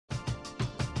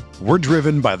We're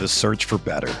driven by the search for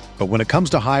better. But when it comes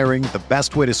to hiring, the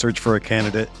best way to search for a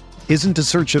candidate isn't to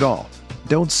search at all.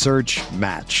 Don't search,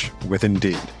 match with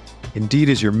Indeed. Indeed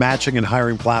is your matching and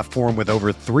hiring platform with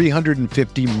over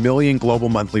 350 million global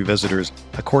monthly visitors,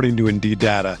 according to Indeed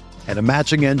data, and a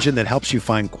matching engine that helps you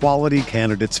find quality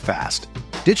candidates fast.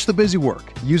 Ditch the busy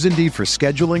work. Use Indeed for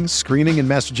scheduling, screening, and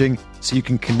messaging so you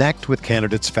can connect with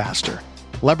candidates faster.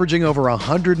 Leveraging over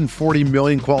 140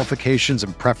 million qualifications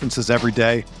and preferences every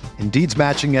day, Indeed's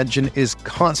matching engine is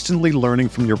constantly learning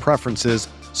from your preferences,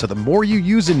 so the more you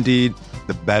use Indeed,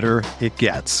 the better it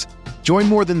gets. Join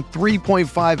more than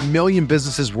 3.5 million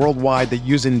businesses worldwide that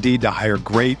use Indeed to hire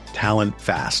great talent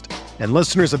fast. And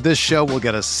listeners of this show will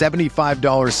get a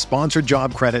 $75 sponsored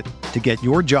job credit to get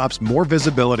your jobs more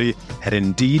visibility at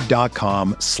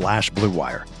Indeed.com/Blue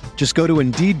Wire. Just go to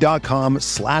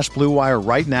Indeed.com/Blue Wire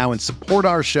right now and support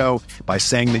our show by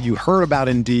saying that you heard about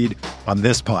Indeed on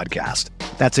this podcast.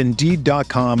 That's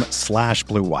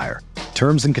Indeed.com/Blue Wire.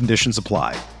 Terms and conditions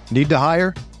apply. Need to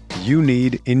hire? You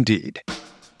need Indeed.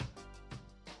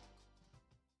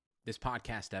 This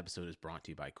podcast episode is brought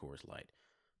to you by Coors Light.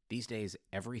 These days,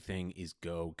 everything is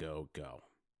go, go, go.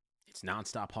 It's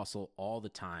nonstop hustle all the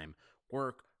time.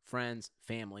 Work, friends,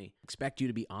 family, expect you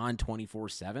to be on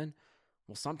 24/7.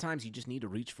 Well, sometimes you just need to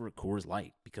reach for a Coors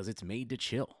Light because it's made to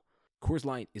chill. Coors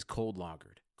Light is cold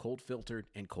lagered, cold filtered,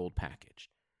 and cold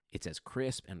packaged. It's as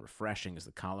crisp and refreshing as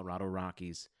the Colorado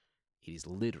Rockies. It is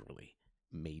literally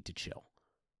made to chill.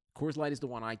 Coors Light is the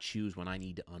one I choose when I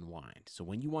need to unwind. So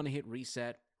when you want to hit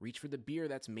reset, reach for the beer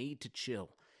that's made to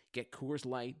chill. Get Coors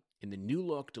Light in the new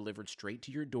look delivered straight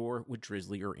to your door with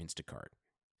Drizzly or Instacart.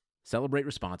 Celebrate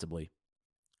responsibly.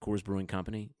 Coors Brewing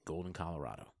Company, Golden,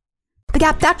 Colorado. The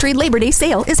Gap Factory Labor Day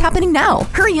sale is happening now.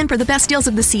 Hurry in for the best deals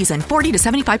of the season, 40 to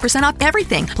 75% off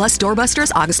everything. Plus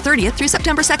doorbusters August 30th through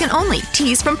September 2nd only.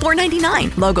 Tees from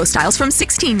 $4.99, logo styles from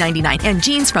 $16.99, and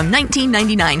jeans from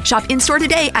 $19.99. Shop in-store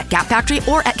today at Gap Factory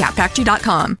or at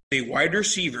gapfactory.com. A wide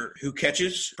receiver who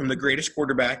catches from the greatest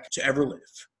quarterback to ever live.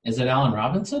 Is it Allen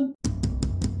Robinson?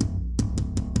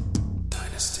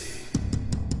 Dynasty.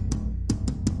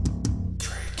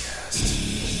 TradeCast.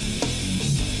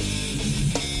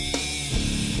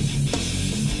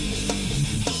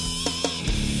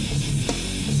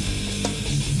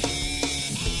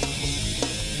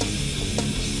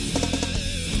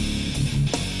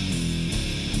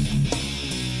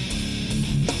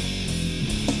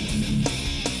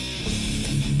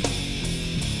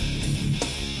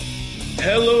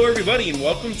 Hello, everybody, and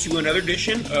welcome to another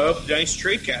edition of the Dynasty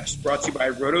TradeCast, brought to you by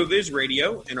RotoViz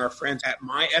Radio and our friends at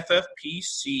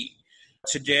MyFFPC.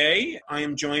 Today, I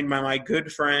am joined by my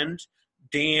good friend,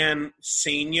 Dan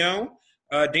Saino.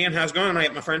 Dan, how's it going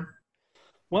tonight, my friend?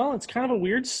 Well, it's kind of a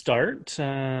weird start.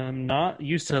 I'm not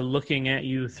used to looking at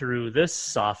you through this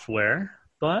software,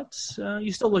 but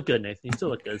you still look good, Nathan. You still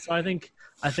look good. So I think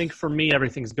for me,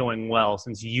 everything's going well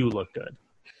since you look good.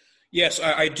 Yes,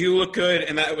 I do look good,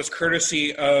 and that was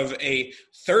courtesy of a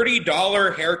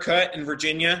 $30 haircut in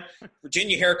Virginia.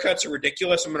 Virginia haircuts are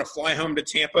ridiculous. I'm going to fly home to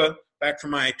Tampa back for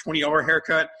my $20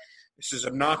 haircut. This is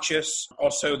obnoxious.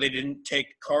 Also, they didn't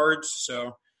take cards,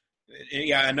 so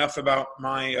yeah, enough about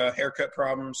my haircut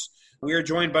problems. We are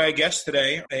joined by a guest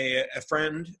today, a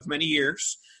friend of many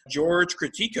years, George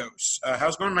Kritikos.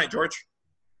 How's it going tonight, George?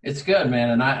 It's good,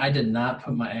 man, and I did not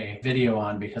put my video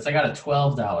on because I got a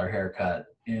 $12 haircut.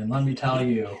 And let me tell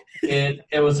you, it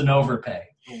was an overpay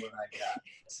for what I got.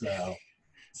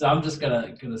 So I'm just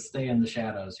gonna stay in the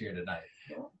shadows here tonight.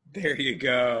 There you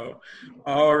go.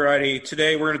 All righty.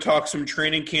 Today we're going to talk some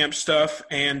training camp stuff.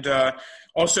 And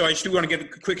also, I just do want to give a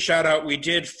quick shout out. We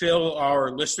did fill our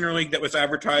listener league that was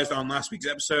advertised on last week's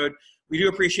episode. We do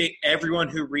appreciate everyone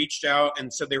who reached out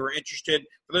and said they were interested.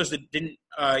 For those that didn't,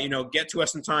 get to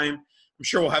us in time, I'm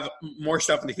sure we'll have more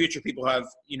stuff in the future. People have,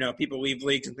 people leave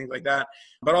leagues and things like that.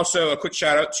 But also a quick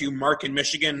shout out to Mark in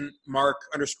Michigan,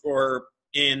 Mark_in_MI.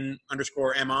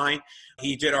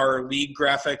 He did our league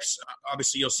graphics.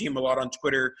 Obviously, you'll see him a lot on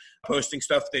Twitter posting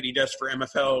stuff that he does for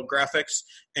MFL graphics.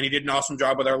 And he did an awesome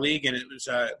job with our league, and it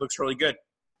looks really good.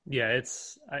 Yeah,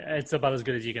 it's about as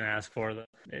good as you can ask for.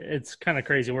 It's kind of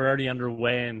crazy. We're already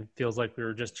underway, and it feels like we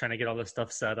were just trying to get all this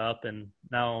stuff set up. And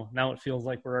now it feels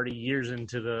like we're already years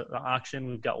into the auction.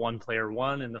 We've got one player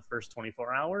won in the first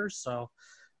 24 hours. So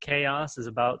chaos is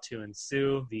about to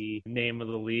ensue. The name of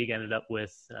the league ended up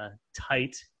with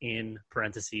tight in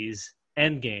parentheses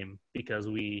endgame because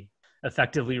we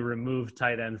effectively removed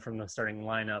tight end from the starting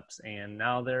lineups, and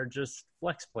now they're just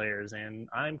flex players, and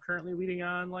I'm currently leading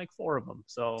on like 4 of them.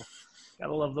 So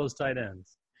gotta love those tight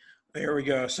ends. There we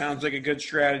go. Sounds like a good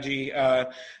strategy.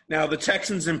 Now, the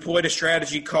Texans employed a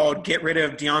strategy called get rid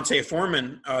of Deontay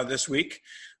Foreman this week.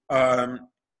 They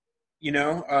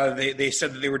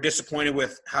said that they were disappointed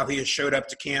with how he has showed up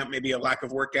to camp, maybe a lack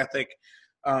of work ethic,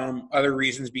 other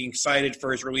reasons being cited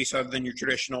for his release other than your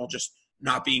traditional just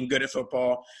not being good at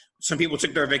football. Some people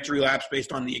took their victory laps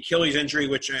based on the Achilles injury,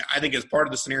 which I think is part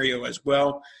of the scenario as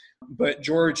well. But,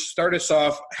 George, start us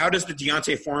off. How does the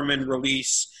Deontay Foreman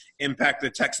release impact the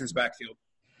Texans' backfield?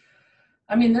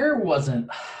 I mean, there wasn't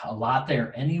a lot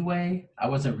there anyway. I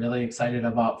wasn't really excited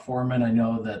about Foreman. I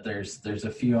know that there's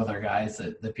a few other guys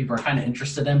that people are kind of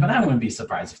interested in, but I wouldn't be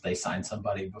surprised if they sign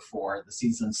somebody before the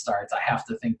season starts. I have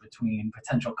to think between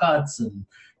potential cuts and,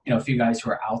 a few guys who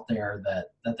are out there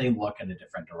that they look in a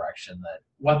different direction, that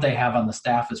what they have on the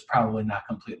staff is probably not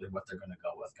completely what they're going to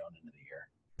go with going into the year.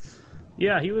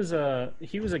 Yeah, he was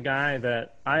a guy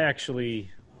that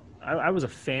I was a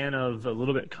fan of a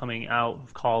little bit coming out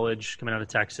of college, coming out of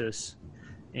Texas.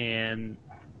 And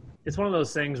it's one of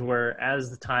those things where as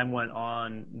the time went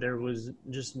on, there was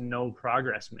just no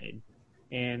progress made.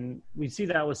 And we see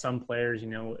that with some players,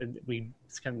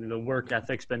 it's kind of the work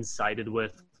ethic's been cited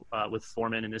with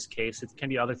Foreman in this case. It can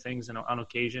be other things on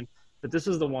occasion. But this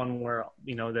is the one where,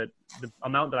 that the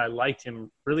amount that I liked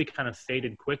him really kind of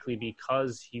faded quickly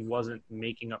because he wasn't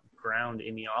making up ground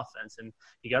in the offense. And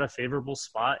he got a favorable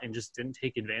spot and just didn't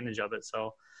take advantage of it.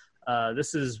 So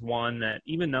this is one that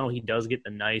even though he does get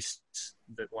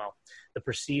the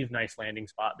perceived nice landing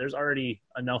spot, there's already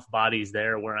enough bodies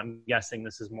there where I'm guessing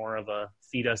this is more of a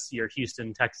feed us your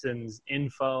Houston Texans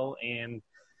info. And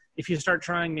if you start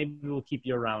trying, maybe we'll keep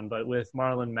you around. But with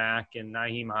Marlon Mack and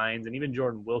Nyheim Hines and even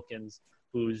Jordan Wilkins,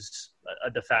 who's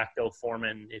a de facto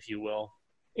Foreman, if you will,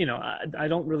 I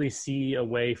don't really see a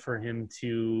way for him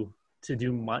to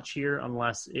do much here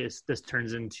unless this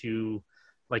turns into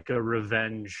like a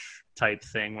revenge type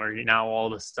thing where now all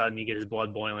of a sudden you get his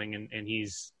blood boiling and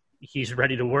he's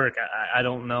ready to work. I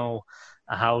don't know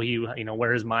how he,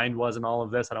 where his mind was in all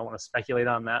of this. I don't want to speculate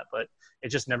on that, but it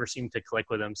just never seemed to click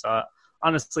with him. So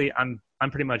honestly, I'm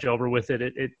pretty much over with it.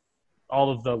 It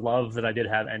all of the love that I did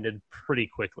have ended pretty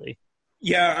quickly.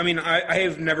 Yeah, I mean, I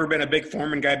have never been a big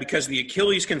Foreman guy because of the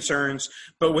Achilles concerns,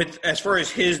 but as far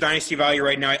as his dynasty value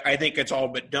right now, I think it's all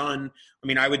but done. I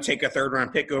mean, I would take a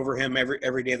third-round pick over him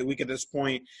every day of the week at this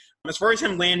point. As far as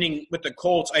him landing with the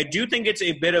Colts, I do think it's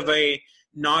a bit of a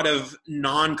nod of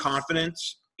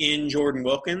non-confidence in Jordan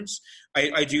Wilkins.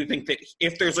 I do think that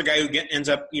if there's a guy who ends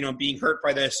up, being hurt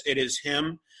by this, it is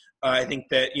him. I think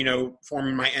that,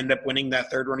 Foreman might end up winning that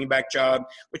third running back job,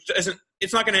 which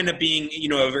it's not going to end up being,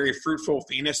 a very fruitful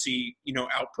fantasy,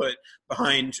 output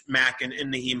behind Mack and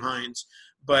Nyheim Hines.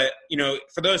 But,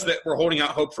 for those that were holding out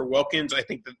hope for Wilkins, I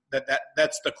think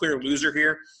that's the clear loser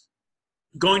here.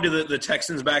 Going to the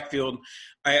Texans backfield,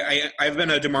 I've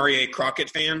been a Demarie Crockett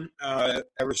fan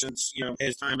ever since,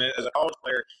 his time as a college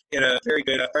player. He had a very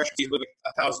good freshman season with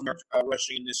 1,000 yards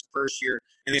rushing in his first year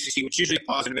in the SEC, which is usually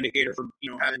a positive indicator for,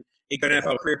 having a good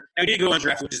NFL career. Now, he did go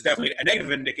undrafted, which is definitely a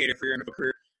negative indicator for your NFL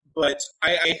career. But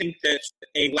I think that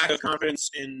a lack of confidence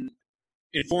in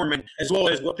Foreman, as well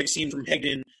as what they've seen from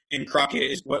Higdon and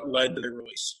Crockett, is what led to the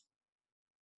release.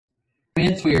 I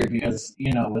mean, it's weird because,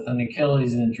 with an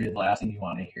Achilles injury, the last thing you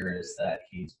want to hear is that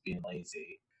he's being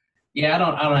lazy. Yeah, I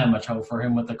don't have much hope for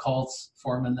him with the Colts,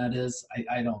 Foreman, that is.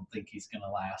 I don't think he's going to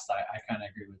last. I kind of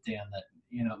agree with Dan that,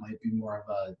 it might be more of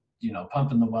a,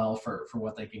 pump in the well for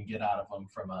what they can get out of him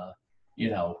from a,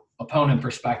 opponent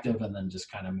perspective, and then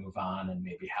just kind of move on and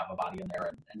maybe have a body in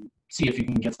there and see if you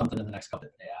can get something in the next couple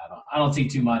of days. I don't see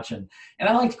too much. And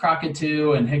I liked Crockett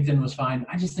too, and Higdon was fine.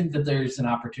 I just think that there's an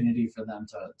opportunity for them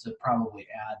to probably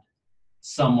add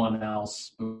someone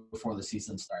else before the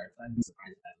season starts. I'd be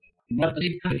surprised at that. But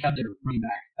they kind of kept their running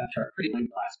back chart pretty late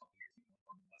the last couple of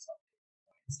years.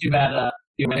 It's too bad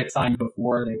they had signed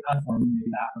before they cut for him. Maybe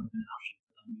that would have been an option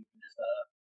for them. Just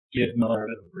give Miller a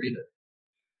bit of a breather.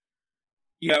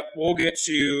 Yeah, we'll get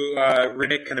to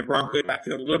Riddick and the Broncos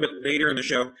backfield a little bit later in the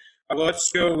show. Well,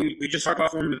 let's go. We just talked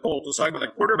about the Colts. Let's talk about the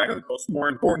quarterback of the Colts, the more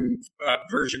important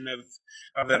version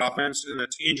of that offense, and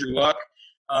that's Andrew Luck.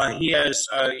 He has,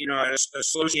 a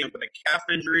slow camp with a calf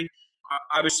injury.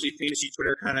 Obviously, fantasy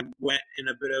Twitter kind of went in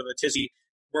a bit of a tizzy,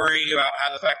 worrying about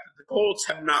how the fact that the Colts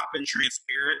have not been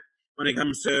transparent when it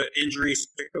comes to injuries,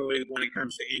 particularly when it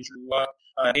comes to Andrew Luck.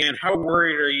 Dan, how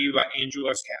worried are you about Andrew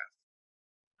Luck's calf?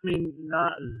 I mean,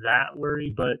 not that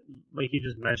worried, but like you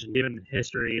just mentioned, given the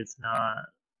history, it's not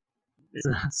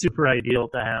super ideal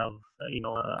to have,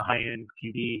 a high-end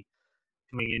QB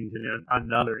coming into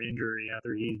another injury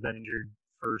after he's been injured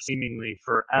for seemingly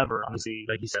forever. Obviously,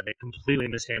 like you said, they completely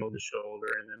mishandled his shoulder,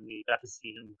 and then we got to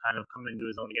see him kind of come into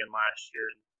his own again last year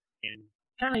and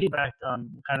kind of get back on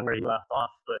kind of where he left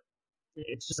off. But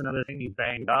it's just another thing he's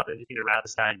banged up. They just need to wrap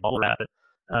this guy and bubble wrap it.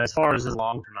 As far as his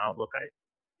long-term outlook,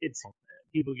 it's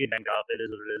people get banged up. It is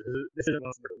what it is. This isn't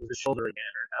with a shoulder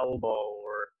again, or an elbow,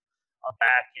 or a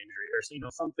back injury, or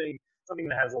something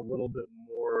that has a little bit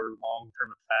more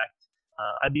long-term effect.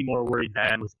 I'd be more worried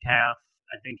than with calf.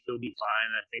 I think he'll be fine.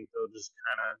 I think they'll just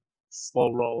kind of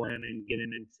slow roll in and get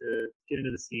into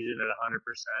the season at 100%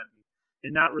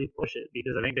 and not really push it,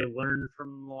 because I think they learned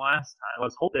from the last time.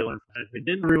 Let's hope they learned from it. If it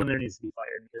didn't ruin, there needs to be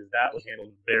fired, because that was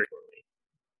handled very poorly.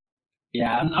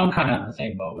 Yeah, I'm kind of on the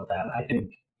same boat with that. I think,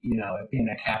 if being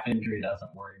a calf injury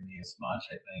doesn't worry me as much,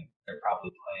 I think they're probably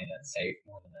playing it safe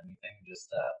more than anything, just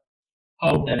to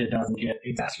hope that it doesn't get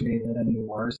exacerbated any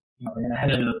worse. They're going to head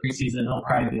into the preseason. He'll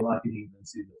probably be lucky to even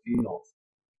see the field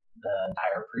the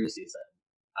entire preseason.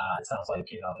 It sounds like,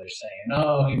 they're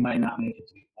saying, he might not make it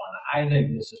to week 1. I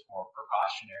think this is more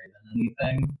precautionary than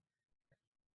anything.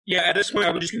 Yeah, at this point,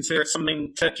 I would just consider it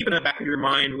something to keep in the back of your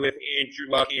mind with Andrew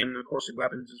Luck and, of course, the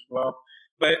weapons as well.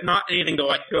 But not anything to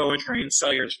let go and try and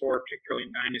sell yours for, particularly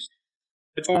in Dynasty.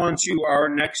 Let's go on to our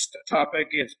next topic,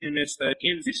 it's the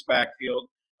Kansas City's backfield.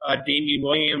 Damian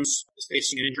Williams is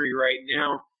facing an injury right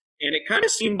now, and it kind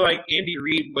of seemed like Andy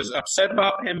Reid was upset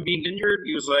about him being injured.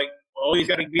 He was like, well, he's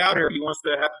got to be out here. He wants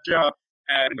to have a job,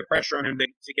 and the pressure on him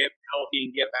to get healthy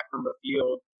and get back on the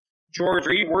field. George,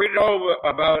 are you worried at all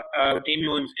about Damian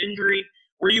Williams' injury?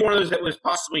 Were you one of those that was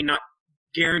possibly not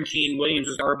guaranteeing Williams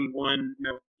was RB1?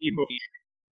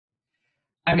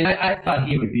 I mean, I thought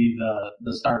he would be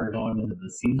the starter going into the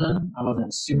season. I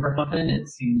wasn't super confident. It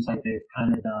seems like they've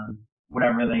kind of done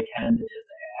whatever they can to just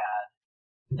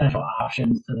add potential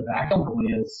options to the backfield,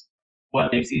 really, is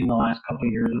what they've seen the last couple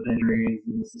of years with injuries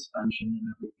and the suspension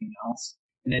and everything else.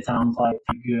 And it sounds like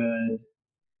a good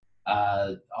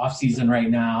offseason right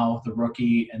now, the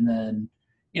rookie, and then,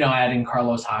 adding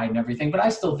Carlos Hyde and everything. But I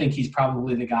still think he's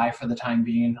probably the guy for the time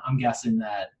being. I'm guessing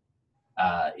that,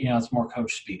 it's more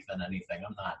coach speak than anything.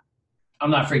 I'm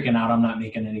not freaking out. I'm not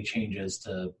making any changes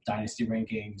to Dynasty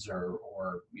rankings or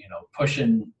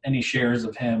pushing any shares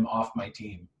of him off my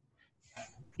team.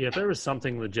 Yeah, if there was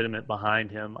something legitimate behind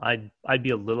him, I'd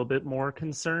be a little bit more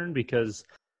concerned, because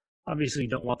obviously you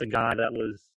don't want the guy that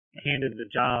was handed the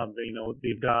job.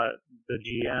 They've got the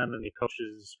GM and the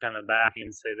coaches kind of back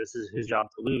and say this is his job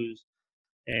to lose.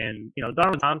 And,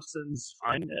 Darwin Thompson's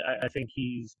fine. I think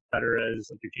he's better as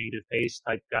like your change of pace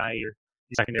type guy, your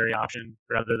secondary option,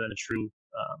 rather than a true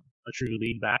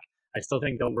lead back. I still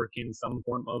think they'll work in some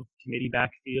form of committee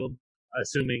backfield,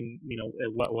 assuming,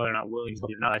 whether or not Williams will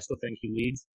or not. I still think he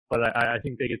leads, but I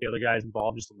think they get the other guys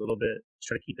involved just a little bit to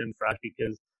try to keep them fresh,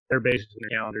 because they're basically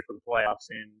their calendar for the playoffs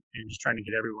and just trying to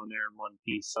get everyone there in one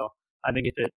piece. So I think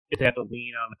if they have to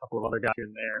lean on a couple of other guys here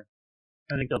and there,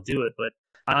 I think they'll do it. But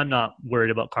I'm not worried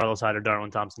about Carlos Hyde or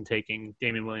Darwin Thompson taking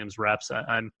Damian Williams reps.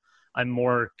 I'm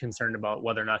more concerned about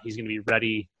whether or not he's going to be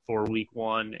ready for week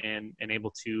 1 and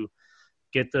able to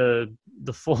get the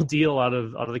full deal out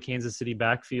of the Kansas City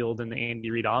backfield and the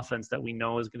Andy Reid offense that we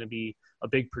know is going to be a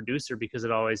big producer, because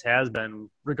it always has been,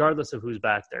 regardless of who's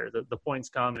back there. The points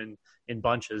come in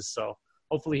bunches. So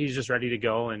hopefully he's just ready to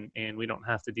go and we don't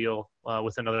have to deal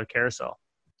with another carousel.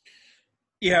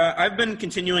 Yeah, I've been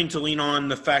continuing to lean on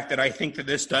the fact that I think that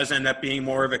this does end up being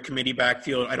more of a committee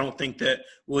backfield. I don't think that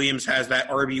Williams has that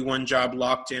RB1 job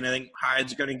locked in. I think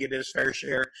Hyde's going to get his fair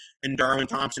share, and Darwin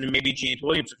Thompson, and maybe James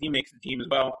Williams if he makes the team as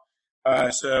well.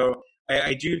 So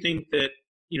I do think that,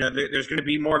 there's going to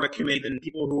be more of a committee than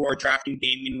people who are drafting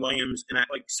Damian Williams in that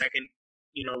late second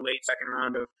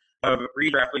round of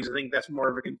redraft leagues. I think that's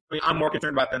more of I'm more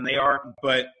concerned about than they are,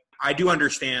 but I do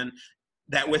understand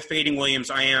that with fading Williams,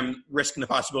 I am risking the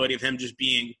possibility of him just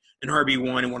being an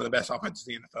RB1 and one of the best offenses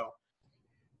in the NFL.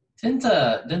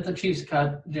 Didn't the Chiefs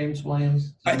cut James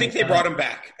Williams? I think they brought him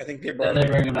back. Did they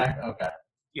bring him back? Okay.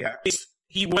 Yeah.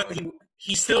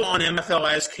 He's still on MFL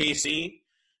as KC,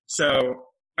 so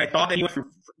I thought that he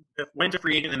went to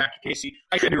free agent and back to KC.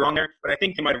 I could be wrong there, but I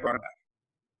think they might have brought him back.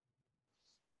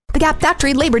 The Gap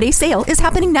Factory Labor Day sale is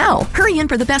happening now. Hurry in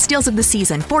for the best deals of the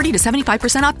season, 40 to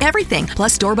 75% off everything.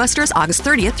 Plus doorbusters August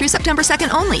 30th through September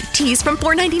 2nd only. Tees from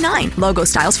 $4.99, logo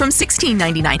styles from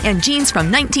 $16.99, and jeans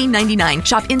from $19.99.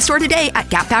 Shop in-store today at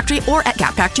Gap Factory or at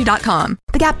gapfactory.com.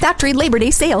 The Gap Factory Labor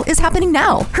Day sale is happening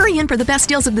now. Hurry in for the best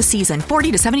deals of the season,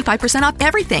 40 to 75% off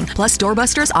everything. Plus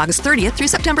doorbusters August 30th through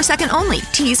September 2nd only.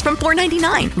 Tees from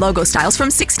 $4.99, logo styles from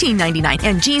 $16.99,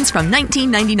 and jeans from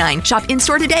 $19.99. Shop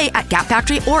in-store today at Gap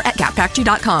Factory or at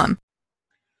gapfactory.com.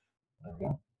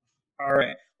 All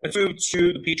right. Let's move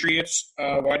to the Patriots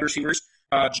wide receivers.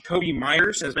 Jacoby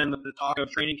Myers has been the talk of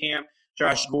training camp.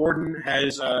 Josh Gordon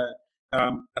has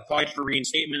applied for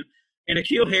reinstatement. And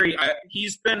N'Keal Harry,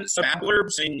 he's been some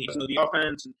blurbs saying he doesn't know the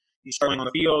offense and he's struggling on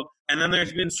the field. And then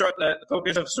there's been the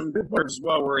focus of some good blurbs as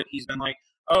well where he's been like,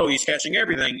 oh, he's catching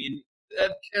everything.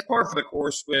 And that's par for the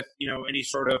course with, any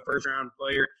sort of first-round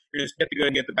player. You're just get the good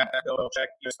and get the bad. They'll check,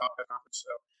 stop that conference.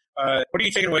 So what are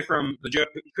you taking away from the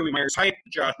Jacoby Myers hype?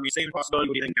 Josh, can we save the possibility?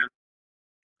 What do you think,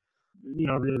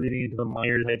 man? Really reading into the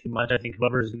Myers head too much. I think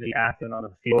whoever's going to be acting on the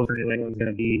field for New England is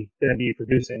going to be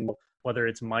producing. Whether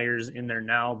it's Myers in there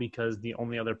now because the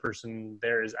only other person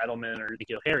there is Edelman or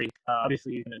N'Keal Harry,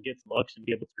 obviously he's going to get some looks and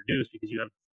be able to produce because you have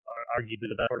arguably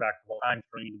the best quarterback of all time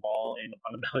throwing the ball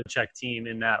on the Belichick team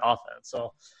in that offense.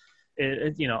 So,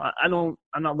 I'm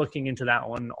not looking into that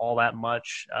one all that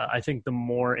much. I think the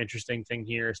more interesting thing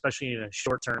here, especially in a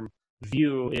short-term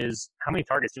view, is how many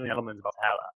targets Julian Edelman's about to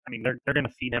have. I mean, they're going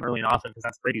to feed him early and often because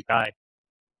that's Brady's guy.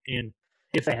 And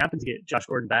if they happen to get Josh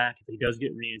Gordon back, if he does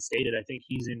get reinstated, I think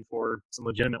he's in for some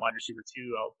legitimate wide receiver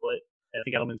 2 output. I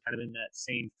think Edelman's kind of in that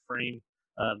same frame.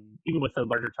 Even with the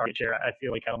larger target share, I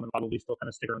feel like Edelman probably still kind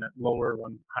of stick around that lower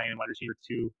one, high-end wide receiver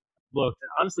 2 look.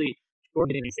 And honestly,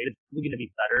 Gordon getting reinstated is really going to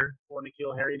be better for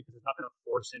N'Keal Harry because it's not going to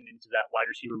force him into that wide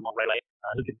receiver one right.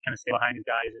 Who can kind of stay behind his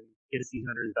guys and get a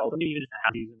season under his belt. I mean, even just a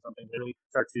half season, something literally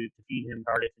start to feed him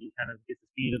targets and he kind of gets the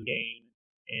speed of the game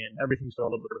and everything's still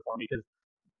a little bit of a form because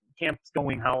camp's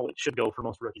going how it should go for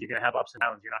most rookies. You're going to have ups and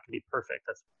downs. You're not going to be perfect.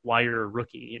 That's why you're a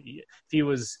rookie. If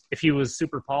he was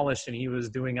super polished and he was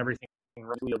doing everything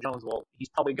right, Julio Jones, well, he's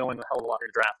probably going a hell of a lot in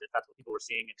the draft if that's what people were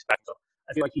seeing and expect. So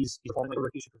I feel like he's performing like a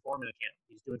rookie should perform in a camp.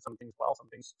 He's doing some things well, some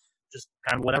things just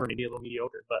kind of whatever, maybe a little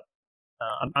mediocre. But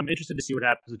I'm interested to see what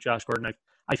happens with Josh Gordon.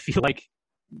 I feel like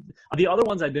the other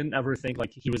ones I didn't ever think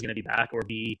like he was going to be back or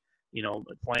be,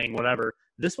 playing whatever.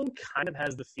 This one kind of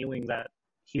has the feeling that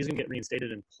he's going to get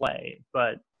reinstated and play,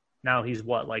 but now he's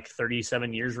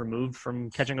 37 years removed from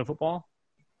catching a football?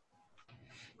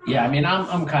 Yeah, I mean,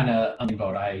 I'm kind of on the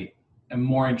boat. I am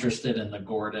more interested in the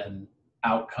Gordon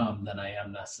outcome than I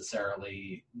am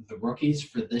necessarily the rookies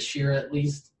for this year, at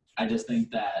least. I just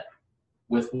think that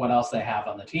with what else they have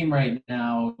on the team right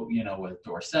now, with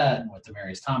Dorsett and with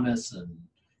Demaryius Thomas and,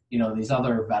 these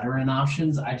other veteran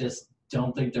options, I just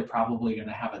don't think they're probably going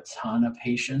to have a ton of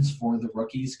patience for the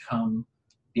rookies come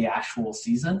the actual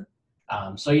season.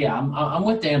 So yeah, I'm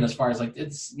with Dan as far as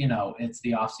it's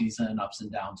the off season, ups and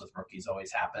downs with rookies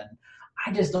always happen.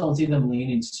 I just don't see them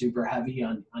leaning super heavy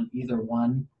on either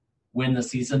one when the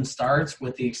season starts,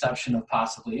 with the exception of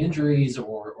possibly injuries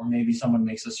or maybe someone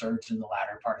makes a surge in the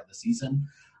latter part of the season.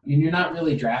 I mean, you're not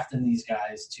really drafting these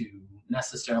guys to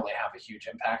necessarily have a huge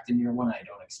impact in year one. I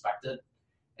don't expect it.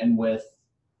 And with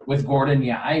Gordon,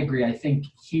 yeah, I agree. I think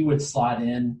he would slot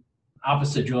in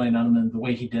opposite Julian Edelman the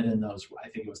way he did in those, I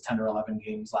think it was 10 or 11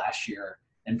 games last year,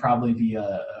 and probably be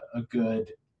a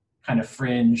good kind of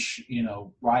fringe,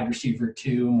 wide receiver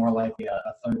 2, more likely a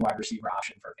third wide receiver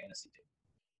option for a fantasy team.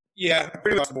 Yeah,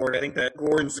 pretty much the board. I think that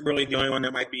Gordon's really the only one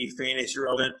that might be fantasy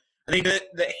relevant. I think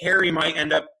that Harry might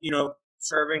end up,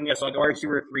 serving as a wide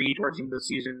receiver 3 towards the end of the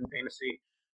season in fantasy.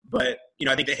 But,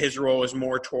 I think that his role is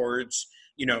more towards,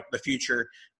 the future.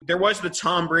 There was the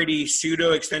Tom Brady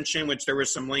pseudo extension, which there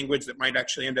was some language that might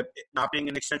actually end up not being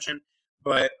an extension.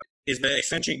 But is the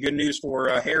extension good news for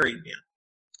Harry? Yeah.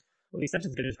 Well, the extension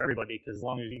is good news for everybody because as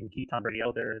long as you can keep Tom Brady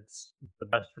out there, it's the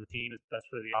best for the team. It's best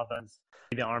for the offense.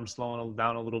 The arm's slowing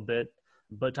down a little bit,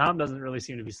 but Tom doesn't really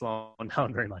seem to be slowing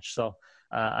down very much. So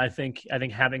I think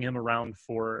having him around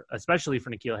especially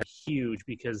for N'Keal, is huge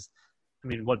because, I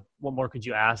mean, what more could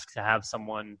you ask to have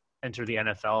someone enter the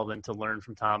NFL than to learn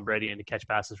from Tom Brady and to catch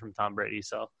passes from Tom Brady?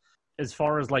 So as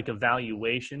far as a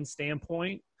valuation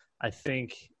standpoint, I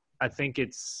think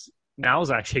it's now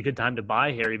is actually a good time to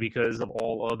buy Harry because of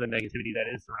all of the negativity that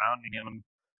is surrounding him.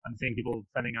 I'm seeing people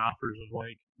sending offers of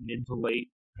mid to late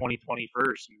 2021.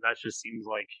 That just seems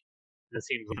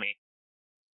to me.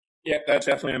 Yeah, that's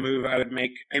definitely a move I would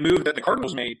make. A move that the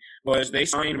Cardinals made was they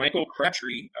signed Michael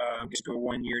Crabtree just to a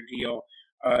 1-year deal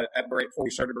right before we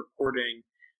started recording.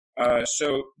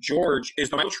 So, George, is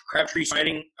the Michael Crabtree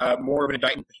signing more of an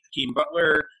indictment of Hakeem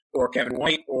Butler or Kevin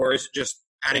White, or is it just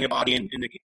adding a body in the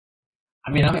game? I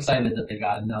mean, I'm excited that they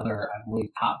got another, I believe,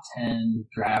 top 10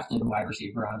 drafted wide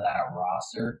receiver on that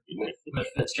roster with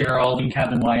Fitzgerald and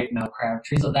Kevin White and now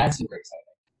Crabtree. So that's super exciting.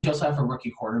 They also have a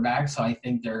rookie quarterback, so I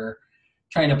think they're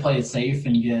trying to play it safe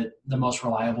and get the most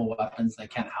reliable weapons they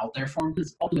can out there for him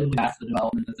because ultimately that's the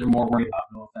development that they're more worried about.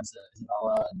 No offense to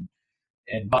Isabella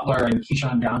and Butler and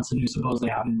Keyshawn Johnson, who's supposedly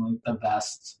having the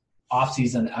best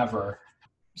offseason ever.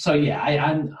 So, yeah,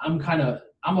 I'm kind of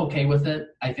I'm okay with it.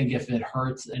 I think if it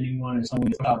hurts anyone or someone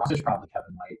gets put out, it's probably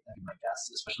Kevin White, that'd be my guess,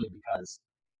 especially because,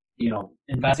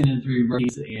 investing in 3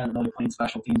 rookies and really playing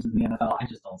special teams in the NFL, I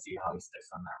just don't see how he sticks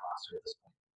on that roster at this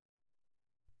point.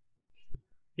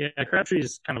 Yeah, Crabtree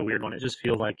is kind of a weird one. It just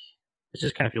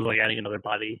kind of feels like adding another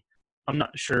body. I'm not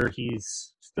sure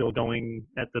he's still going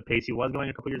at the pace he was going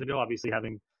a couple years ago. Obviously,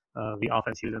 having the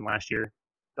offense he was in last year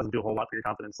doesn't do a whole lot for your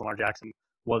confidence. Lamar Jackson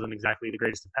wasn't exactly the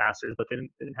greatest of passers, but they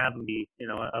didn't have him be,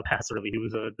 a passer really. He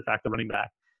was a de facto running back.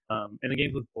 And the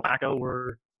games with Flacco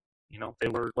were, they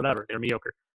were whatever. They were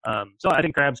mediocre. So I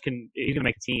think he's going to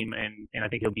make a team, and I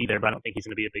think he'll be there, but I don't think he's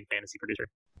going to be a big fantasy producer.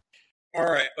 All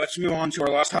right, let's move on to our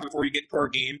last topic before we get to our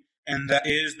game, and that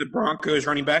is the Broncos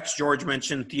running backs. George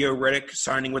mentioned Theo Riddick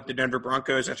signing with the Denver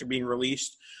Broncos after being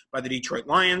released by the Detroit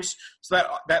Lions. So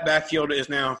that backfield is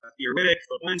now Theo Riddick,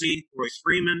 Philip Lindsay, Royce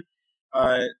Freeman.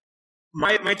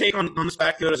 My take on this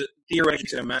backfield is that Theo Riddick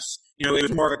is a mess. It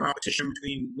was more of a competition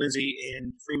between Lindsay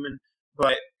and Freeman,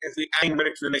 but if we adding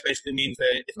Riddick to the mix basically means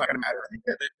that it's not going to matter. I think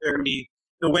that they're going to be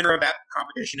the winner of that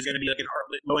competition is going to be like an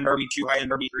low-end RB2, high-end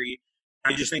RB3.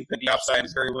 I just think that the upside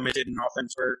is very limited in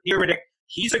offense. Where Theo Riddick,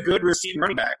 he's a good receiving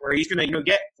running back, where he's going to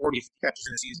get 40 catches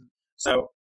in a season.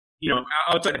 So,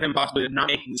 outside of him possibly not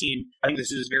making the team, I think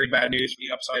this is very bad news for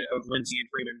the upside of Lindsay and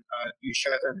Freeman. You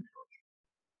share that there, George?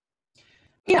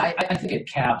 Yeah, I think it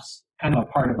caps kind of a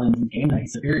part of Lindsay's game that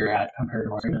he's superior at compared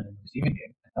to Freeman in the receiving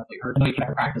game. I definitely heard him he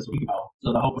can practice a week ago.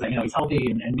 So the hope is that he's healthy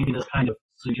and maybe this kind of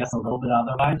suggests a little bit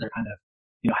otherwise. They're kind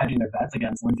of hedging their bets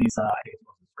against Lindsay's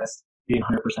wrist being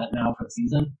 100% now for the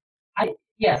season.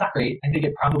 It's not great. I think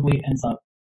it probably ends up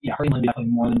hurting Lindsay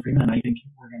definitely more than Freeman. And I think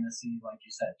we're going to see, like you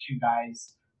said, 2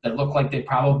 guys that look like they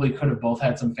probably could have both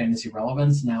had some fantasy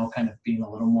relevance now kind of being a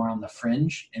little more on the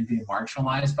fringe and being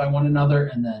marginalized by one another.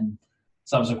 And then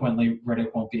subsequently,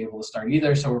 Riddick won't be able to start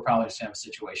either. So we're probably just going to have a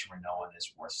situation where no one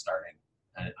is worth starting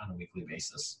on a weekly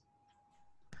basis.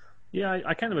 Yeah,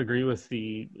 I kind of agree with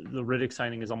the Riddick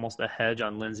signing is almost a hedge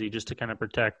on Lindsay just to kind of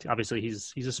protect. Obviously,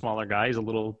 he's a smaller guy. He's a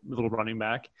little running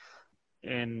back.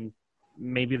 And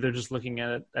maybe they're just looking at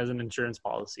it as an insurance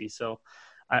policy. So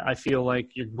I feel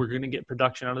like we're going to get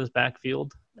production out of this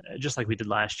backfield, just like we did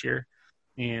last year.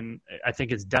 And I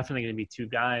think it's definitely going to be 2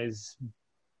 guys,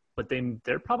 but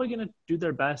they're probably going to do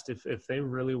their best if they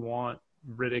really want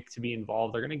Riddick to be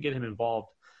involved. They're going to get him involved.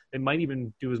 They might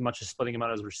even do as much as splitting him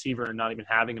out as a receiver and not even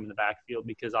having him in the backfield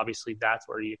because obviously that's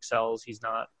where he excels. He's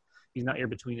not your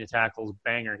between the tackles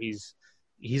banger. He's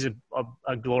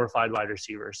a glorified wide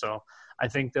receiver. So I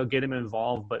think they'll get him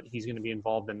involved, but he's going to be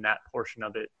involved in that portion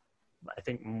of it, I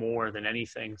think, more than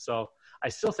anything. So I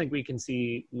still think we can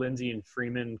see Lindsay and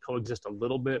Freeman coexist a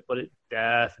little bit, but it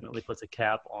definitely puts a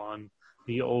cap on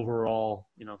the overall,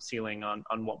 ceiling on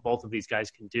what both of these guys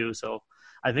can do. So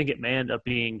I think it may end up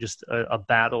being just a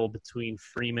battle between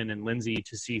Freeman and Lindsay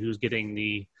to see who's getting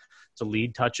the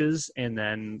lead touches, and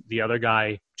then the other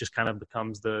guy just kind of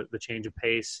becomes the change of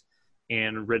pace,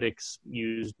 and Riddick's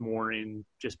used more in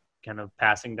just kind of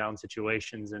passing down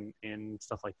situations and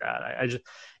stuff like that.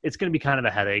 It's going to be kind of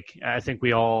a headache. I think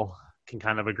we all can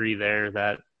kind of agree there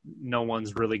that no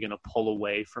one's really going to pull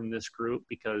away from this group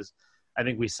because I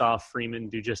think we saw Freeman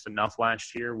do just enough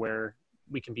last year where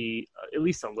we can be at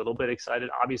least a little bit excited.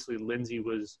 Obviously, Lindsay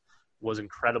was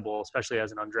incredible, especially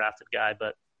as an undrafted guy,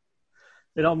 but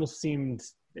it almost seemed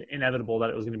inevitable that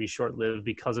it was going to be short-lived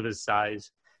because of his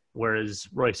size, whereas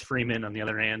Royce Freeman, on the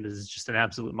other hand, is just an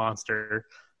absolute monster,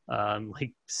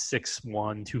 like 6'1",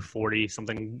 240,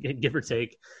 something, give or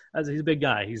take. He's a big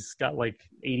guy. He's got like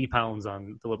 80 pounds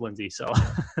on Philip Lindsay, so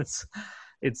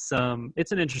it's an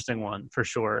interesting one for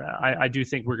sure. I do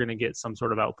think we're going to get some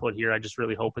sort of output here. I just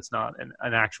really hope it's not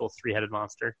an actual 3-headed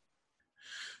monster.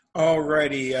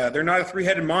 Alrighty, they're not a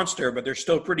 3-headed monster, but they're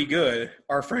still pretty good.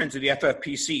 Our friends at the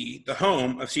FFPC, the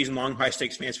home of season-long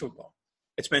high-stakes fantasy football.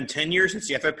 It's been 10 years since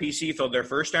the FFPC filled their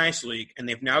first Dynasty League, and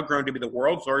they've now grown to be the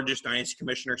world's largest Dynasty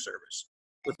commissioner service.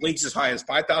 With leagues as high as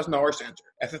 $5,000 to enter,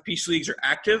 FFPC leagues are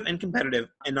active and competitive,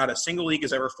 and not a single league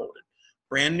has ever folded.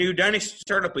 Brand new Dynasty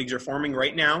startup leagues are forming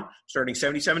right now, starting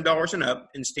 $77 and up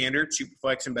in standard,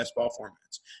 superflex, and best ball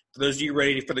formats. For those of you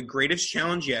ready for the greatest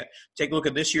challenge yet, take a look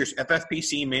at this year's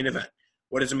FFPC main event.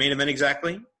 What is a main event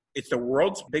exactly? It's the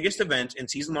world's biggest event in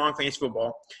season-long fantasy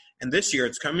football, and this year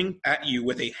it's coming at you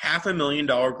with a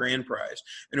 $500,000 grand prize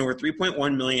and over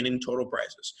 $3.1 million in total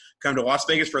prizes. Come to Las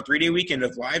Vegas for a 3-day weekend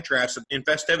of live drafts and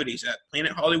festivities at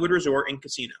Planet Hollywood Resort and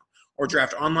Casino, or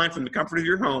draft online from the comfort of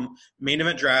your home. Main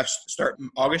event drafts start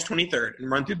August 23rd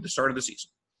and run through the start of the season.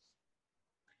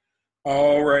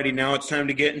 Alrighty, now it's time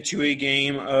to get into a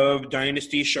game of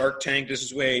Dynasty Shark Tank. This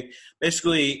is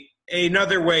basically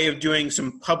another way of doing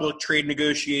some public trade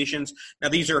negotiations. Now,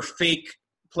 these are fake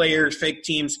players, fake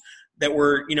teams that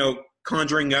we're,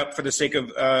 conjuring up for the sake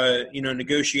of,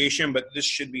 negotiation, but this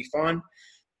should be fun.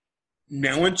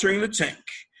 Now entering the tank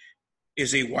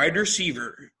is a wide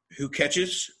receiver who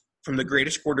catches from the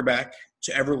greatest quarterback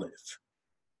to ever live.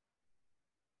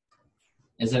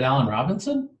 Is it Allen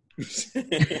Robinson?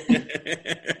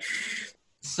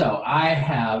 So I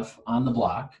have on the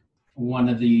block one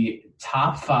of the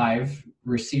top 5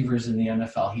 receivers in the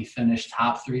NFL. He finished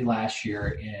top 3 last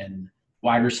year in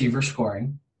wide receiver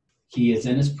scoring. He is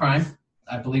in his prime.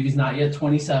 I believe he's not yet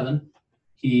 27.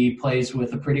 He plays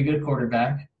with a pretty good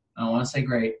quarterback. I don't want to say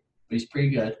great, but he's pretty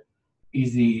good.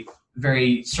 He's the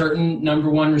very certain number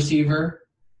 1 receiver.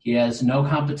 He has no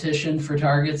competition for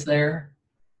targets there,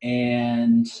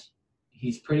 and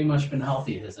he's pretty much been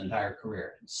healthy his entire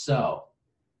career. So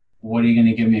what are you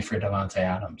going to give me for Davante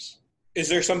Adams? Is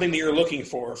there something that you're looking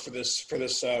for this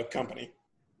company?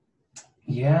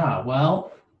 Yeah,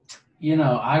 well,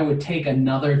 I would take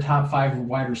another top 5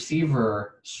 wide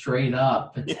receiver straight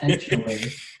up,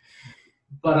 potentially.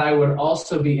 But I would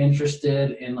also be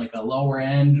interested in like a lower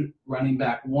end running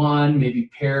back 1, maybe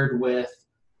paired with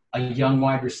a young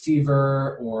wide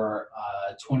receiver or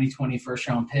a 2020 first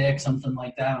round pick, something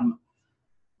like that.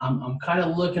 I'm kind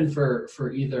of looking for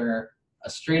either a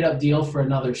straight up deal for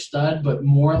another stud, but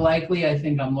more likely I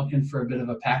think I'm looking for a bit of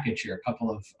a package here, a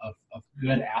couple of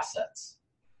good assets.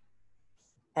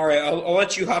 All right, I'll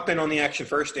let you hop in on the action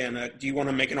first, Dan. Do you want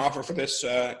to make an offer for this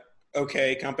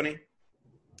company?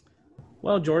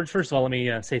 Well, George, first of all, let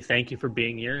me say thank you for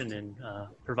being here and then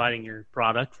providing your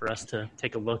product for us to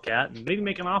take a look at and maybe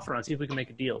make an offer on, see if we can make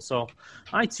a deal. So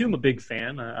I, too, am a big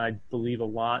fan. I believe a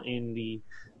lot in the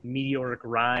meteoric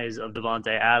rise of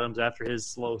Davante Adams after his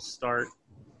slow start.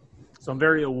 So I'm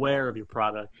very aware of your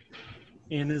product.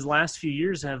 And his last few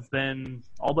years have been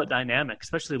all but dynamic,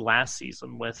 especially last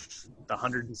season with the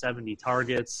 170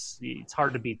 targets. It's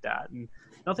hard to beat that. And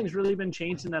nothing's really been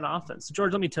changed in that offense. So,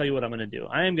 George, let me tell you what I'm going to do.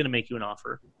 I am going to make you an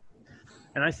offer.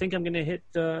 And I think I'm going to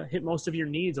hit most of your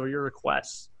needs or your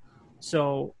requests.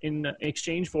 So in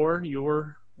exchange for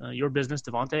your business,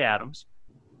 Davante Adams,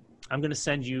 I'm going to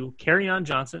send you Kerryon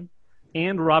Johnson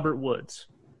and Robert Woods.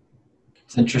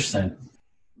 It's interesting.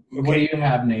 Okay. What do you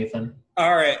have, Nathan?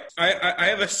 All right. I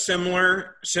have a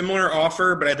similar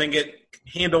offer, but I think it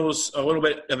handles a little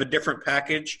bit of a different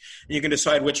package. And you can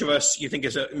decide which of us you think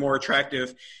is more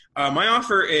attractive. My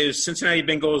offer is Cincinnati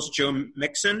Bengals Joe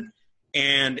Mixon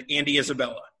and Andy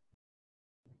Isabella.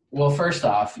 Well, first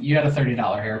off, you had a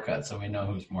 $30 haircut, so we know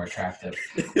who's more attractive.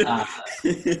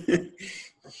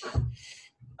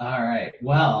 All right.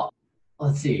 Well,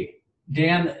 let's see.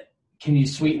 Dan, can you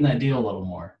sweeten that deal a little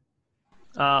more?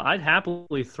 I'd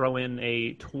happily throw in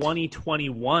a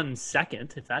 2021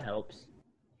 second, if that helps.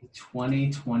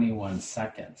 2021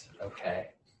 second. Okay.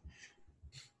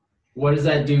 What does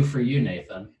that do for you,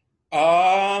 Nathan?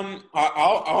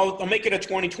 I'll make it a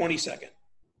 2020 second.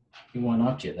 He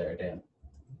one-upped you there, Dan.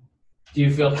 Do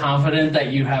you feel confident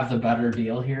that you have the better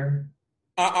deal here?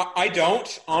 I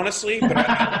don't, honestly, but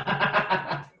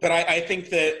I think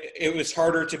that it was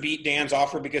harder to beat Dan's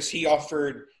offer because he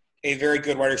offered a very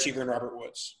good wide receiver in Robert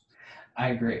Woods. I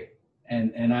agree.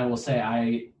 And I will say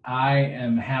I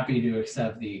am happy to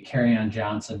accept the Kerryon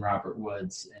Johnson, Robert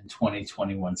Woods in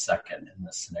 2021 second in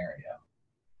this scenario.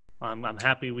 I'm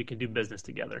happy we can do business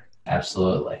together.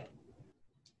 Absolutely.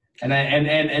 And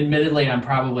admittedly, I'm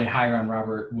probably higher on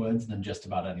Robert Woods than just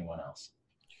about anyone else.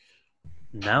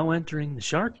 Now entering the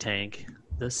Shark Tank,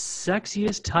 the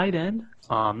sexiest tight end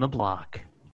on the block.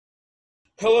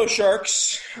 Hello,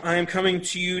 Sharks. I am coming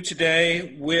to you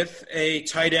today with a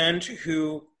tight end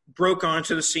who broke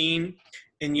onto the scene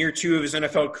in year 2 of his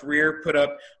NFL career, put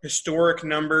up historic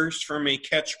numbers from a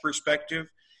catch perspective,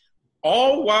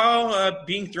 all while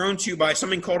being thrown to by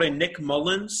something called a Nick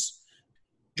Mullins.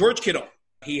 George Kittle.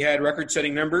 He had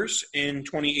record-setting numbers in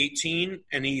 2018,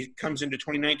 and he comes into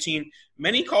 2019.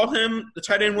 Many call him the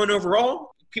tight end 1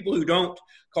 overall. People who don't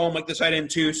call him like the tight end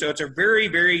 2. So it's a very,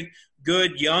 very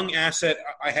good young asset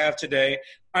I have today.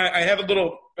 I have a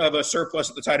little of a surplus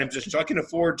at the tight end position, so I can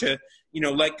afford to,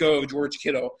 let go of George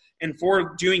Kittle. And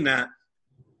for doing that,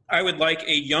 I would like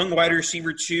a young wide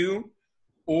receiver 2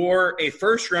 or a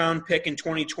first-round pick in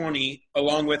 2020,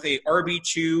 along with a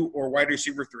RB2 or wide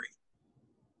receiver 3.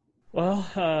 Well,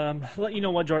 you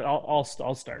know what, George? I'll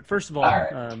start. First of all,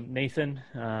 right. Nathan,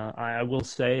 I will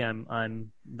say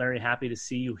I'm very happy to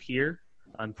see you here.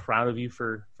 I'm proud of you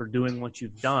for doing what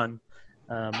you've done.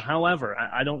 However,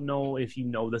 I don't know if you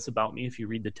know this about me, if you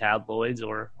read the tabloids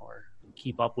or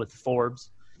keep up with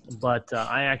Forbes. but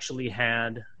I actually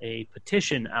had a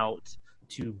petition out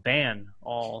to ban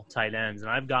all tight ends,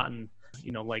 and I've gotten,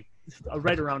 like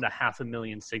right around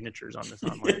 500,000 signatures on this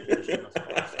online petition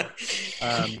thus far.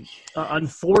 So,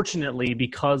 unfortunately,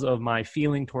 because of my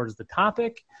feeling towards the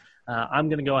topic, I'm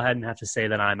going to go ahead and have to say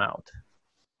that I'm out.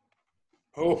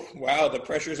 Oh, wow. The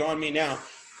pressure's on me now.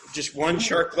 Just one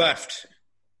shark left.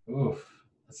 Oof.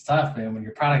 It's tough, man, when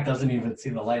your product doesn't even see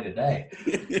the light of day.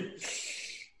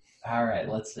 All right,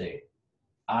 let's see.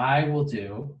 I will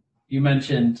do – you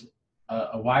mentioned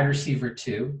a wide receiver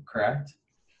 2, correct?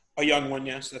 A young one,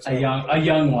 yes. That's a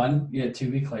young one. Yeah, to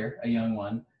be clear, a young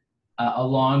one.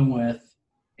 Along with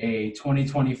a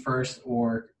 2021st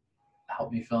or –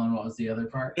 help me fill in what was the other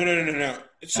part? No.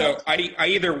 So I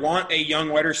either want a young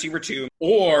wide receiver 2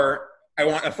 or I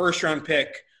want a first-round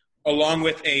pick along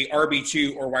with a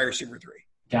RB2 or wide receiver 3.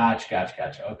 Gotcha.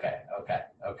 Okay.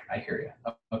 I hear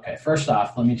you. Okay. First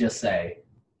off, let me just say,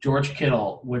 George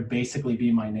Kittle would basically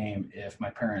be my name if my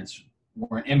parents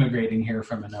weren't immigrating here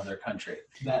from another country.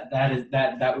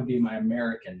 That would be my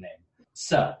American name.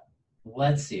 So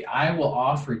let's see. I will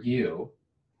offer you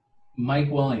Mike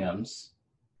Williams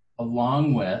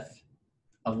along with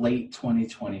a late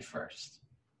 2020 first.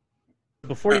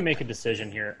 Before you make a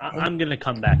decision here, I'm going to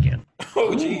come back in.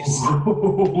 Oh, jeez.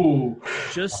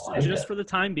 Just for the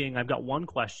time being, I've got one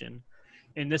question,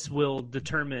 and this will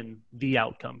determine the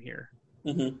outcome here.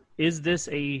 Mm-hmm. Is this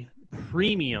a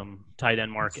premium tight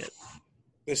end market?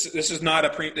 This is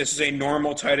not this is a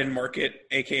normal tight end market,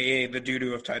 aka the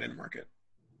doo-doo of tight end market.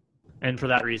 And for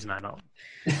that reason, I'm out.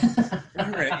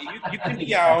 All right, you can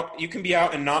be out. You can be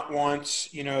out and not want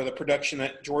the production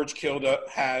that George Kittle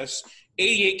has.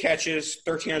 88 catches,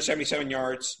 1,377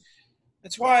 yards.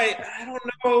 That's why I don't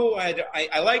know.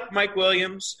 I like Mike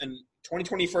Williams, and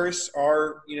 2021st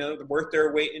are worth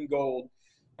their weight in gold.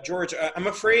 George, I'm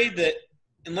afraid that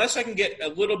unless I can get a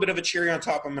little bit of a cherry on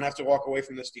top, I'm gonna have to walk away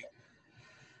from this deal.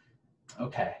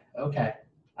 Okay.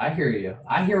 I hear you.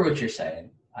 I hear what you're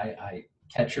saying. I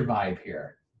catch your vibe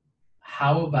here.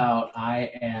 How about I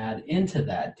add into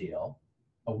that deal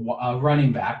a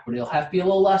running back, but it'll have to be a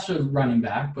little lesser running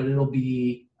back, but it'll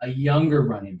be a younger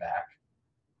running back.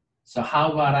 So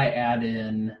how about I add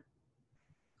in,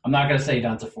 I'm not going to say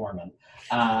Donta Foreman.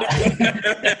 I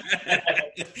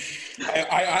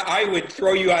would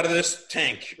throw you out of this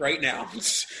tank right now.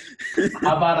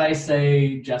 How about I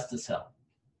say Justice Hill?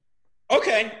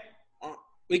 Okay.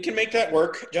 We can make that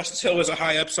work. Justice Hill is a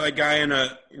high upside guy in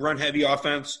a run heavy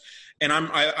offense. And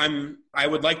I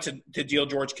would like to deal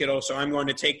George Kittle, so I'm going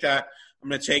to take that. I'm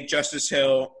going to take Justice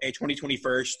Hill, a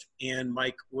 2021st, and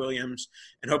Mike Williams,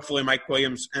 and hopefully Mike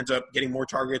Williams ends up getting more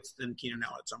targets than Keenan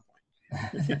Allen at some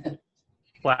point.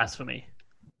 Blasphemy.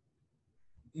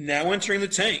 Now entering the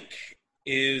tank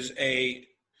is a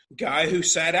guy who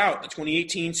sat out the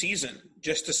 2018 season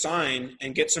just to sign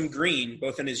and get some green,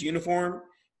 both in his uniform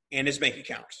and his bank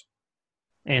account.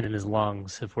 And in his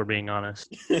lungs, if we're being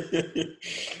honest.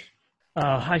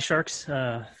 Hi, Sharks.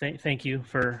 Thank you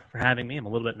for having me. I'm a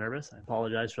little bit nervous. I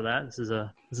apologize for that. This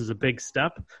is a big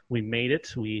step. We made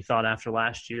it. We thought after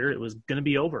last year it was going to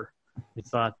be over. We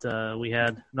thought we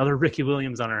had another Ricky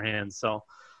Williams on our hands. So,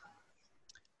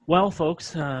 well,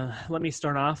 folks, let me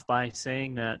start off by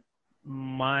saying that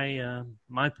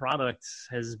my product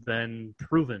has been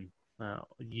proven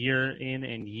year in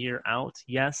and year out.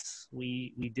 Yes,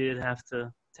 we did have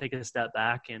to take a step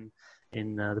back in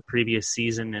the previous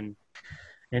season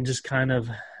and just kind of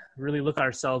really look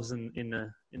ourselves in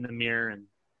the mirror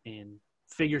and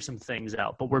figure some things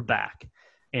out. But we're back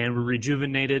and we're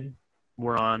rejuvenated.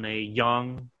 We're on a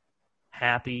young,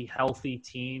 happy, healthy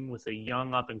team with a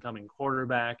young up and coming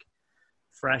quarterback,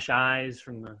 fresh eyes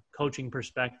from the coaching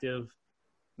perspective.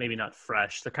 Maybe not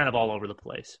fresh. They're kind of all over the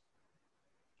place.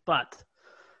 But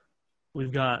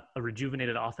we've got a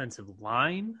rejuvenated offensive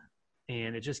line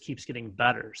and it just keeps getting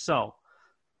better. So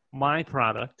my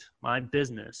product, my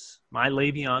business, my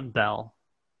Le'Veon Bell,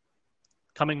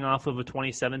 coming off of a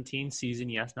 2017 season,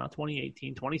 yes, not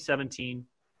 2018, 2017,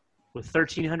 with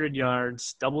 1,300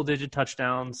 yards, double-digit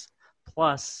touchdowns,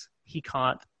 plus he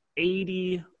caught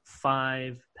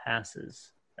 85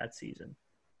 passes that season.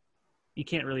 You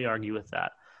can't really argue with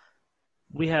that.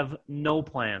 We have no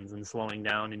plans in slowing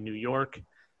down in New York,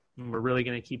 and we're really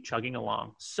going to keep chugging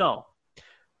along. So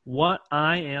what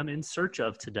I am in search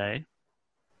of today,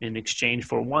 in exchange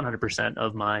for 100%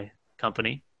 of my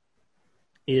company,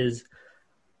 is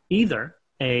either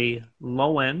a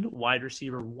low-end wide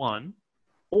receiver 1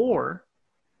 or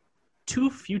 2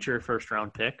 future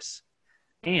first-round picks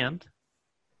and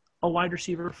a wide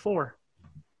receiver 4.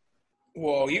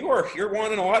 Well, you're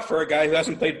wanting a lot for a guy who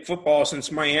hasn't played football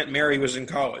since my Aunt Mary was in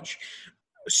college.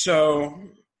 So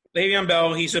Le'Veon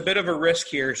Bell, he's a bit of a risk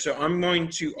here. So I'm going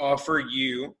to offer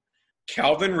you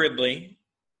Calvin Ridley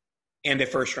and a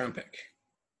first-round pick.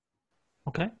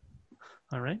 Okay.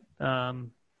 All right.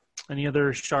 Any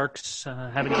other Sharks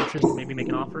have any interest in maybe make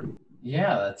an offer?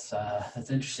 Yeah, that's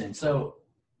interesting. So,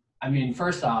 I mean,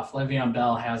 first off, Le'Veon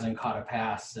Bell hasn't caught a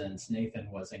pass since Nathan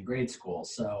was in grade school.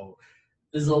 So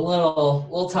this is a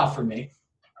little tough for me.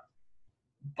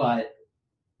 But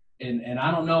and I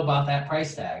don't know about that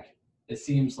price tag. It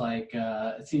seems like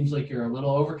you're a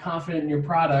little overconfident in your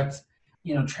product,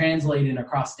 translating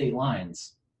across state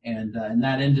lines. And in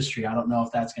that industry, I don't know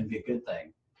if that's going to be a good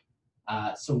thing.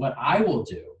 So what I will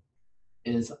do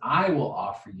is I will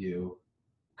offer you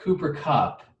Cooper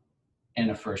Kupp and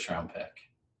a first-round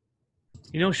pick.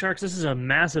 Sharks, this is a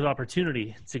massive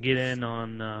opportunity to get in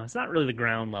on it's not really the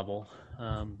ground level.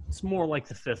 It's more like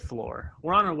the fifth floor.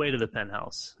 We're on our way to the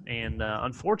penthouse. And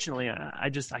unfortunately, I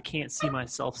can't see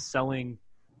myself selling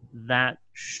that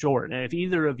short. And if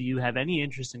either of you have any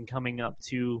interest in coming up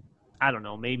to, I don't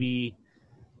know, maybe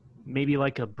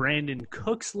like a Brandon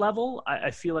Cooks level,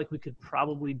 I feel like we could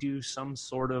probably do some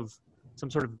sort of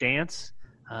dance.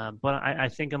 But I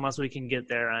think unless we can get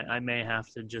there, I may have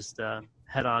to just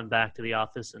head on back to the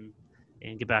office and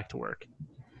get back to work.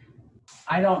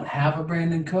 I don't have a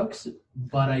Brandon Cooks,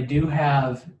 but I do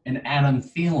have an Adam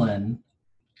Thielen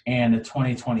and a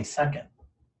 2020 second.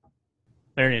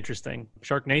 Very interesting.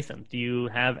 Shark Nathan, do you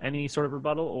have any sort of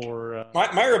rebuttal? Or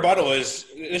My rebuttal is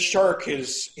this Shark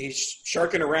he's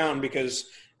sharking around because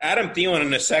Adam Thielen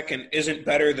in a second isn't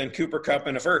better than Cooper Kupp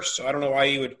in a first. So I don't know why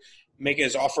he would make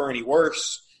his offer any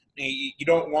worse. You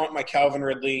don't want my Calvin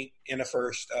Ridley in a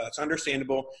first. It's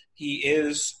understandable. He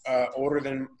is older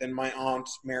than my Aunt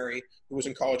Mary, who was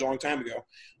in college a long time ago.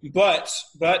 But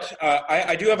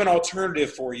I do have an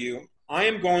alternative for you. I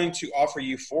am going to offer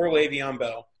you for Le'Veon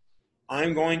Bell.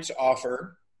 I'm going to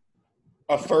offer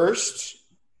a first,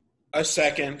 a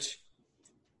second,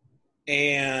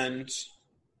 and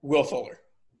Will Fuller.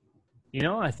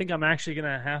 I think I'm actually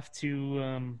going to have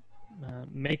to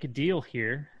make a deal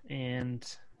here. And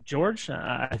George,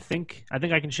 I think I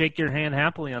can shake your hand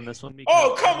happily on this one.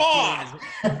 Oh, come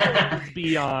on!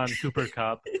 Beyond Cooper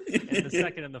Kupp. And the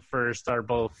second and the first are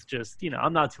both just,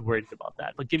 I'm not too worried about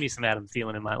that. But give me some Adam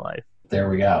Thielen in my life. There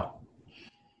we go.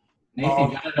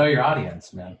 Nathan, you got to know your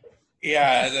audience, man.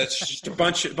 Yeah, that's just a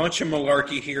bunch of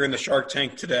malarkey here in the Shark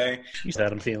Tank today. You said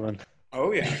Adam Thielen.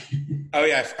 Oh, yeah.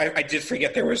 I did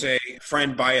forget there was a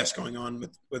friend bias going on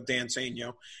with Dan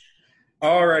Sainio.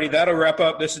 All righty, that'll wrap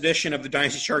up this edition of the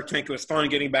Dynasty Shark Tank. It was fun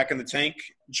getting back in the tank.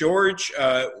 George,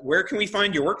 where can we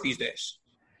find your work these days?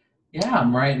 Yeah,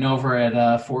 I'm writing over at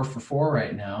 4for4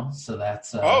 right now. So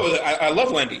that's I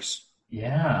love Lendy's.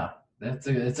 Yeah,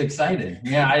 it's exciting.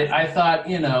 Yeah, I thought,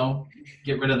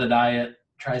 get rid of the diet,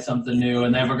 try something new,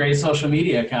 and they have a great social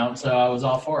media account, so I was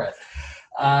all for it.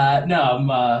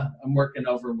 No, I'm working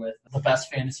over with the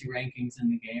best fantasy rankings in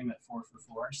the game at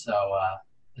 4for4, so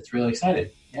it's really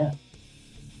exciting. Yeah.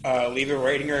 Leave a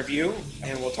rating or review,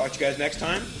 and we'll talk to you guys next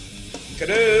time.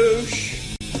 Kadoosh!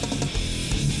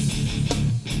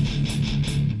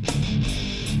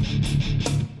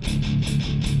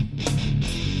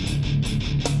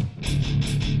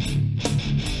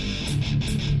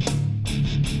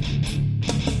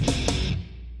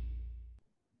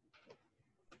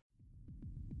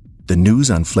 The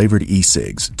news on flavored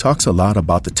e-cigs talks a lot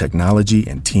about the technology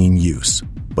and teen use,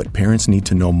 but parents need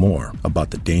to know more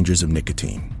about the dangers of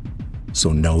nicotine.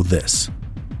 So know this.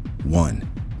 1.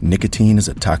 Nicotine is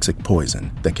a toxic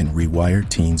poison that can rewire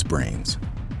teens' brains.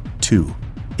 2.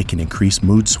 It can increase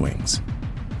mood swings.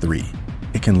 3.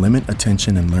 It can limit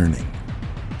attention and learning.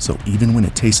 So even when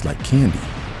it tastes like candy,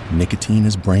 nicotine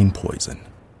is brain poison.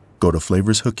 Go to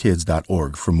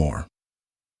flavorshookkids.org for more.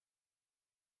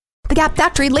 The Gap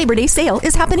Factory Labor Day sale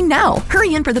is happening now.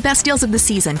 Hurry in for the best deals of the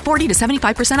season, 40 to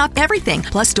 75% off everything,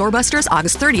 plus doorbusters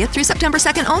August 30th through September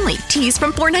 2nd only. Tees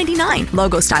from $4.99,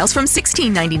 logo styles from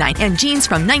 $16.99, and jeans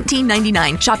from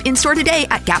 $19.99. Shop in-store today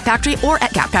at Gap Factory or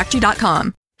at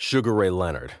gapfactory.com. Sugar Ray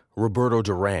Leonard, Roberto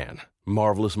Duran,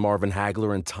 Marvelous Marvin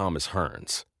Hagler, and Thomas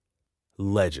Hearns.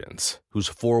 Legends, whose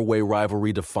four-way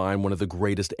rivalry defined one of the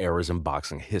greatest eras in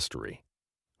boxing history.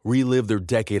 Relive their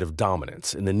decade of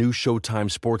dominance in the new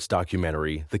Showtime sports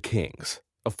documentary, The Kings,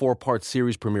 a 4-part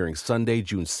series premiering Sunday,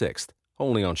 June 6th,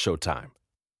 only on Showtime.